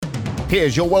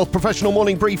Here's your Wealth Professional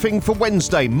morning briefing for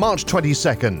Wednesday, March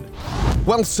 22nd.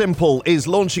 Wealthsimple is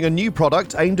launching a new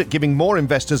product aimed at giving more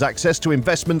investors access to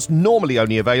investments normally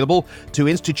only available to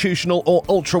institutional or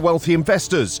ultra-wealthy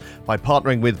investors. By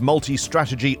partnering with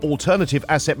multi-strategy alternative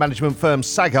asset management firm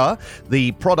Sagar,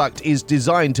 the product is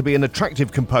designed to be an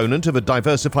attractive component of a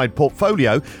diversified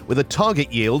portfolio with a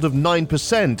target yield of 9%.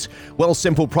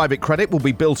 Wealthsimple Private Credit will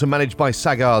be built and managed by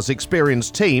Sagar's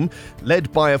experienced team,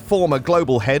 led by a former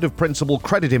global head of principal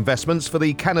credit investments for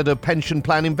the Canada Pension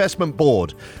Plan Investment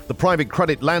Board. The private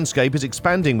credit landscape is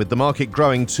expanding, with the market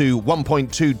growing to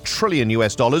 $1.2 trillion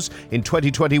in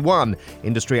 2021.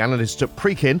 Industry analysts at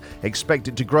Prekin expect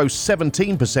it to grow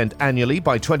 17% annually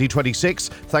by 2026,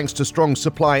 thanks to strong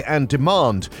supply and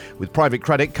demand. With private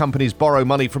credit, companies borrow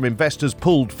money from investors'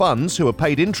 pooled funds who are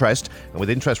paid interest, and with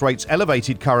interest rates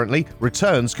elevated currently,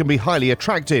 returns can be highly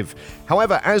attractive.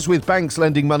 However, as with banks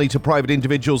lending money to private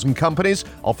individuals and companies,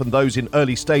 often those in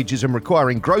early stages and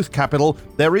requiring growth capital,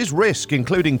 there is risk,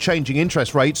 including changing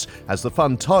interest rates as the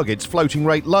fund targets floating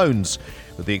rate loans.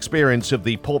 With the experience of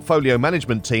the portfolio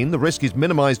management team, the risk is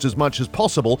minimized as much as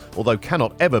possible, although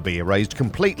cannot ever be erased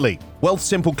completely.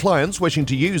 Wealthsimple clients wishing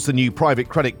to use the new private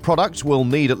credit product will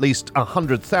need at least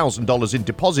 $100,000 in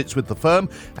deposits with the firm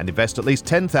and invest at least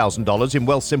 $10,000 in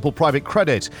Wealthsimple Private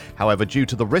Credit. However, due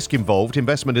to the risk involved,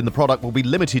 investment in the product will be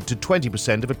limited to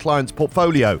 20% of a client's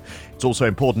portfolio. It's also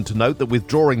important to note that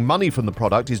withdrawing money from the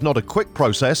product is not a quick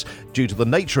process due to the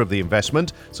nature of the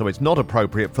investment, so it's not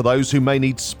appropriate for those who may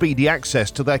need speedy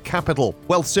access to their capital.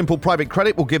 Wealthsimple Private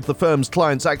Credit will give the firm's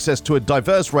clients access to a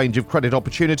diverse range of credit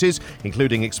opportunities,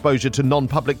 including exposure to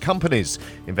non-public companies.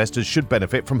 Investors should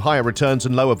benefit from higher returns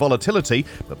and lower volatility,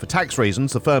 but for tax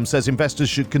reasons, the firm says investors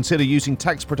should consider using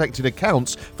tax-protected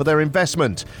accounts for their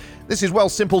investment. This is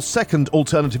Wealthsimple's second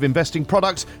alternative investing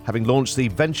product, having launched the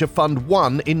Venture Fund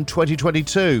 1 in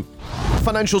 2022.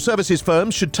 Financial services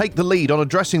firms should take the lead on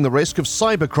addressing the risk of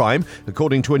cybercrime,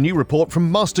 according to a new report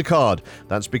from MasterCard.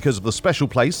 That's because of the special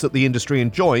place that the industry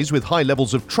enjoys with high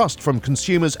levels of trust from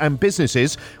consumers and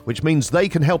businesses, which means they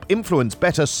can help influence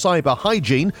better cyber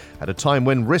hygiene at a time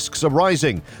when risks are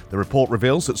rising. The report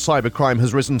reveals that cybercrime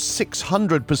has risen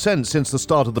 600% since the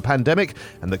start of the pandemic,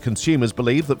 and that consumers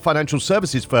believe that financial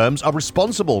services firms are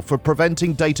responsible for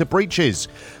preventing data breaches.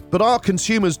 But are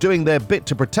consumers doing their bit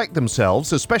to protect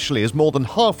themselves, especially as more than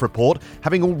half report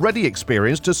having already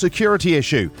experienced a security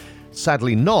issue?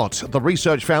 Sadly not. The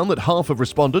research found that half of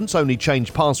respondents only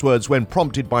change passwords when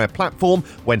prompted by a platform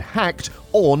when hacked,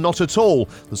 or not at all.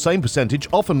 The same percentage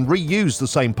often reuse the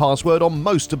same password on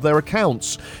most of their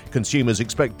accounts. Consumers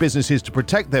expect businesses to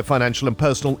protect their financial and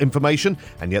personal information,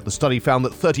 and yet the study found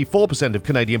that 34% of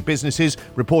Canadian businesses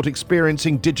report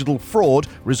experiencing digital fraud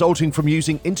resulting from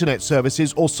using internet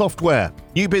services or software.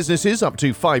 New businesses up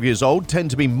to 5 years old tend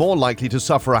to be more likely to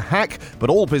suffer a hack, but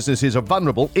all businesses are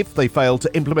vulnerable if they fail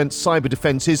to implement cyber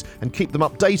defenses and keep them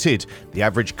updated. The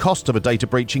average cost of a data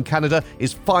breach in Canada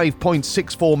is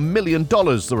 $5.64 million,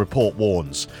 the report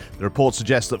warns. The report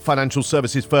suggests that financial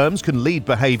services firms can lead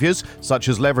behaviours such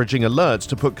as leveraging alerts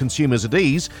to put consumers at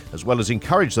ease, as well as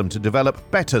encourage them to develop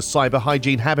better cyber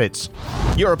hygiene habits.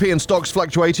 European stocks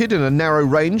fluctuated in a narrow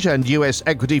range, and US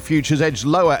equity futures edged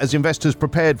lower as investors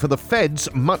prepared for the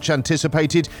Fed's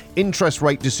much-anticipated interest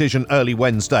rate decision early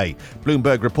Wednesday.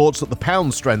 Bloomberg reports that the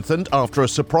pound strengthened after a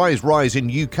surprise rise in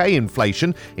UK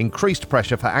inflation increased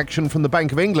pressure for action from the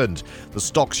Bank of England. The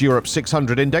Stoxx Europe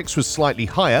 600 index was slightly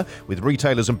higher, with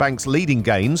retailers and banks leading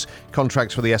gains.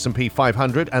 Contracts for the S&P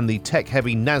 500 and the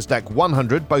tech-heavy Nasdaq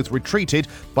 100 both retreated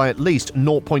by at least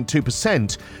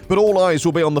 0.2%. But all eyes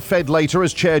will be on the Fed later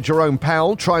as Chair Jerome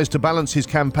Powell tries to balance his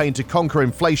campaign to conquer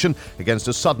inflation against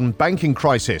a sudden banking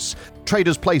crisis.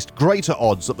 Traders placed greater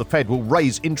odds that the Fed will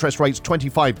raise interest rates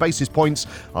 25 basis points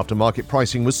after market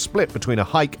pricing was split between a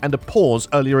hike and a pause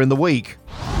earlier in the week.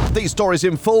 These stories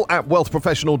in full at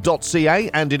WealthProfessional.ca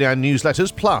and in our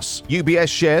newsletters. Plus, UBS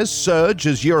shares surge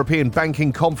as European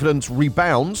banking confidence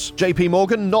rebounds. JP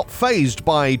Morgan not fazed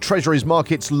by Treasury's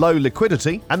market's low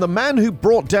liquidity. And the man who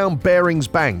brought down Barings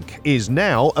Bank is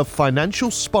now a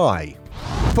financial spy.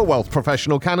 For Wealth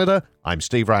Professional Canada, I'm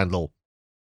Steve Randall.